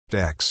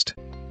Text.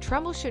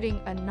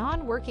 Troubleshooting a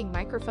non-working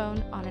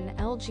microphone on an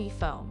LG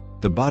phone.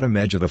 The bottom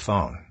edge of the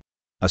phone.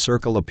 A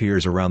circle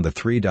appears around the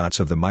three dots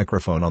of the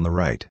microphone on the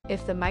right.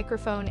 If the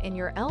microphone in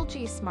your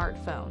LG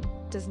smartphone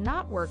does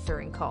not work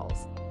during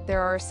calls, there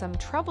are some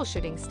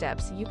troubleshooting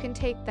steps you can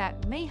take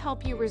that may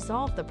help you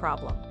resolve the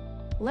problem.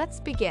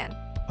 Let's begin.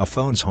 A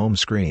phone's home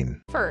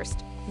screen.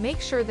 First, make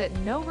sure that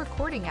no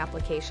recording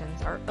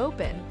applications are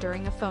open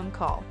during a phone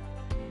call.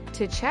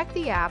 To check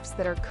the apps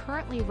that are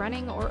currently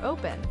running or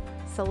open,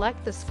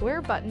 select the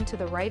square button to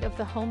the right of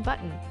the home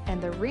button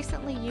and the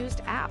recently used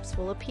apps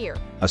will appear.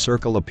 A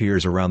circle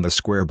appears around the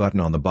square button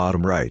on the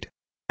bottom right.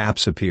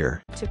 Apps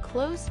appear. To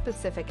close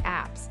specific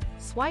apps,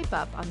 swipe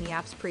up on the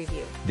app's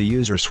preview. The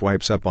user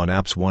swipes up on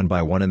apps one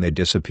by one and they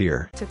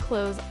disappear. To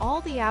close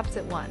all the apps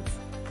at once,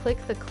 click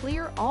the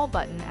Clear All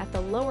button at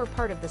the lower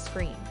part of the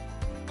screen.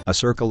 A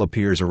circle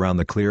appears around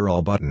the Clear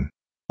All button.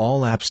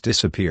 All apps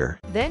disappear.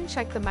 Then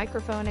check the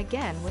microphone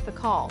again with a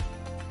call.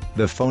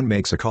 The phone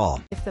makes a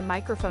call. If the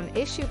microphone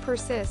issue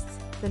persists,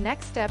 the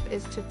next step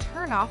is to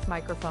turn off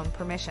microphone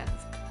permissions.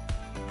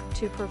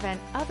 To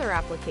prevent other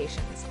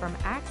applications from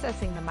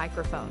accessing the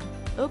microphone,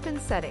 open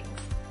Settings.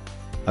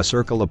 A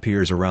circle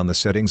appears around the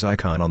settings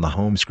icon on the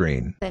home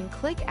screen. Then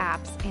click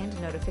Apps and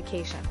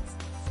Notifications.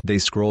 They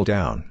scroll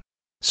down.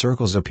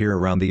 Circles appear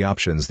around the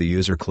options the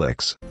user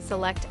clicks.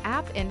 Select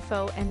App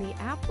Info and the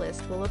app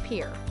list will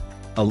appear.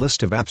 A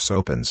list of apps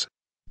opens.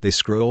 They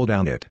scroll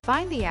down it.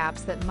 Find the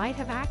apps that might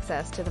have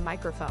access to the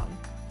microphone.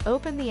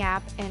 Open the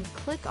app and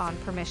click on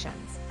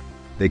Permissions.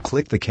 They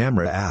click the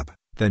camera app,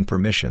 then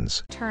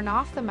Permissions. Turn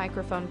off the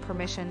microphone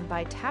permission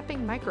by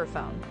tapping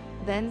Microphone,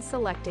 then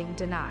selecting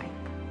Deny.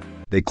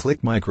 They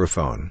click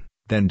Microphone,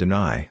 then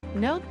Deny.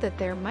 Note that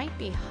there might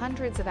be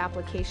hundreds of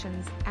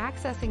applications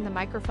accessing the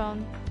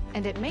microphone,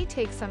 and it may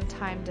take some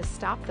time to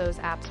stop those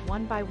apps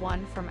one by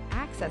one from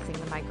accessing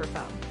the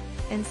microphone.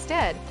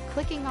 Instead,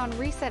 clicking on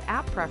Reset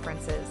App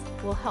Preferences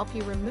will help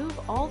you remove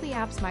all the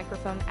app's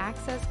microphone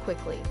access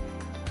quickly.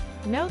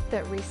 Note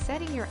that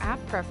resetting your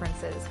app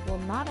preferences will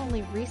not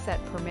only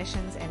reset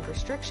permissions and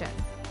restrictions,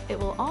 it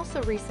will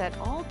also reset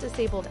all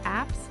disabled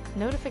apps,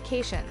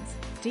 notifications,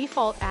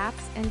 default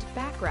apps, and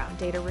background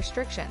data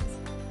restrictions.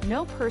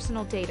 No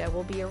personal data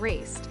will be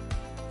erased.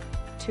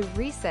 To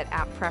reset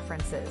app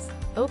preferences,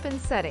 open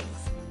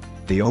Settings.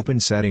 They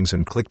open Settings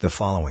and click the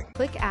following.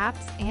 Click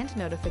Apps and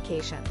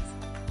Notifications.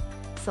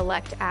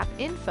 Select App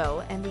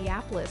Info and the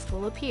app list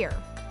will appear.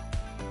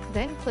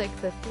 Then click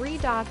the three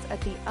dots at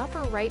the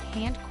upper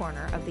right-hand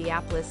corner of the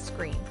app list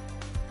screen.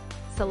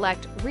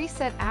 Select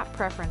Reset App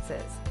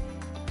Preferences.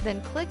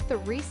 Then click the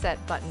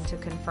Reset button to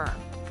confirm.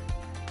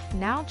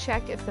 Now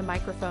check if the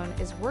microphone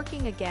is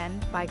working again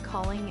by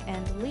calling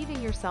and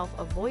leaving yourself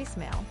a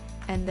voicemail,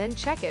 and then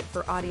check it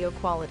for audio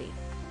quality.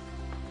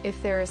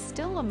 If there is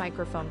still a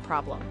microphone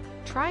problem,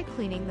 try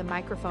cleaning the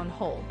microphone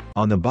hole.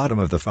 On the bottom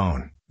of the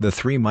phone, the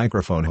three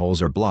microphone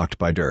holes are blocked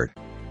by dirt.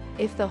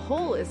 If the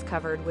hole is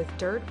covered with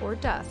dirt or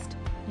dust,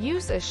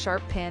 use a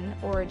sharp pin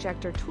or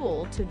ejector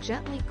tool to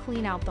gently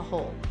clean out the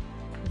hole.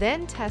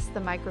 Then test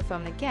the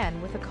microphone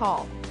again with a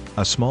call.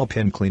 A small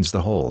pin cleans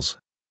the holes.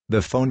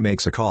 The phone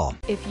makes a call.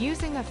 If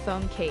using a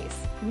phone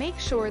case, make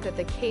sure that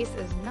the case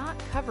is not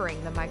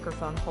covering the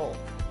microphone hole.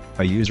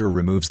 A user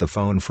removes the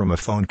phone from a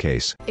phone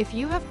case. If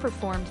you have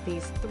performed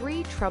these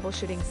three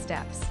troubleshooting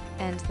steps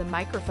and the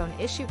microphone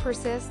issue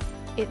persists,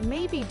 it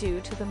may be due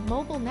to the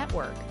mobile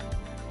network,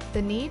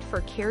 the need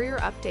for carrier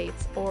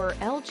updates or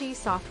LG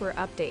software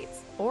updates,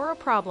 or a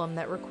problem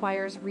that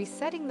requires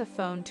resetting the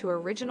phone to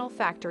original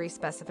factory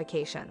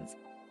specifications.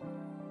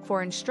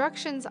 For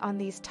instructions on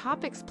these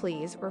topics,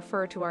 please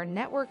refer to our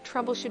network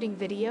troubleshooting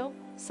video,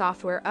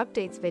 software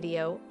updates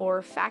video,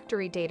 or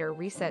factory data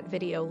reset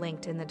video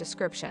linked in the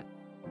description.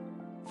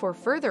 For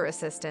further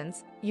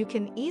assistance, you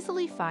can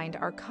easily find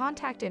our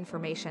contact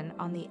information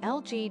on the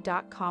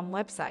LG.com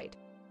website.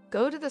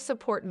 Go to the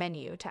support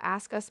menu to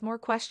ask us more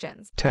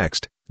questions.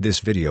 Text. This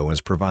video is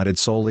provided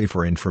solely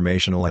for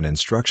informational and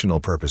instructional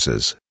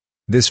purposes.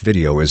 This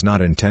video is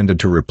not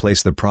intended to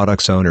replace the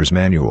product's owner's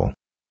manual.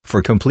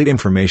 For complete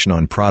information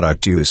on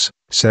product use,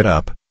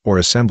 setup, or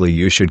assembly,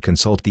 you should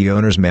consult the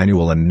owner's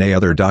manual and any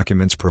other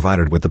documents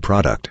provided with the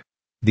product.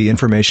 The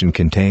information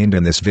contained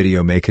in this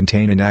video may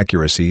contain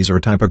inaccuracies or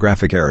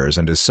typographic errors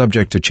and is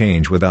subject to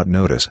change without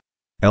notice.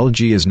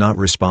 LG is not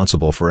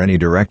responsible for any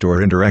direct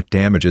or indirect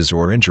damages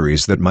or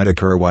injuries that might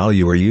occur while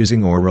you are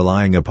using or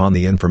relying upon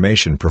the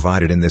information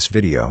provided in this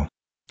video.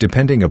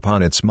 Depending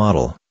upon its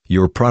model,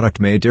 your product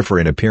may differ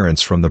in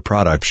appearance from the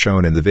product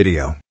shown in the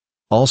video.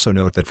 Also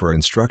note that for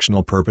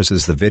instructional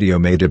purposes the video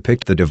may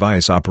depict the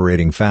device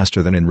operating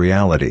faster than in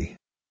reality.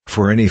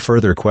 For any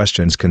further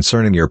questions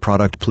concerning your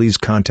product, please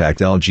contact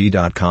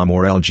LG.com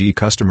or LG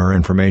Customer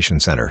Information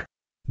Center.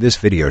 This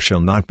video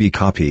shall not be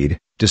copied,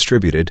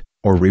 distributed,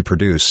 or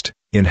reproduced,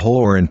 in whole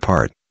or in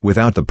part,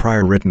 without the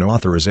prior written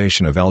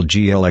authorization of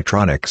LG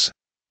Electronics.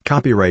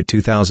 Copyright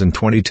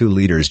 2022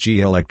 Leaders G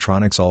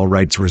Electronics, all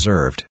rights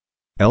reserved.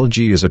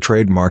 LG is a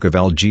trademark of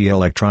LG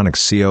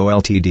Electronics Co.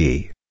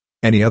 Ltd.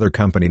 Any other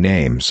company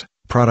names,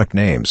 Product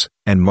names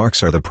and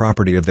marks are the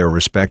property of their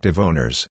respective owners.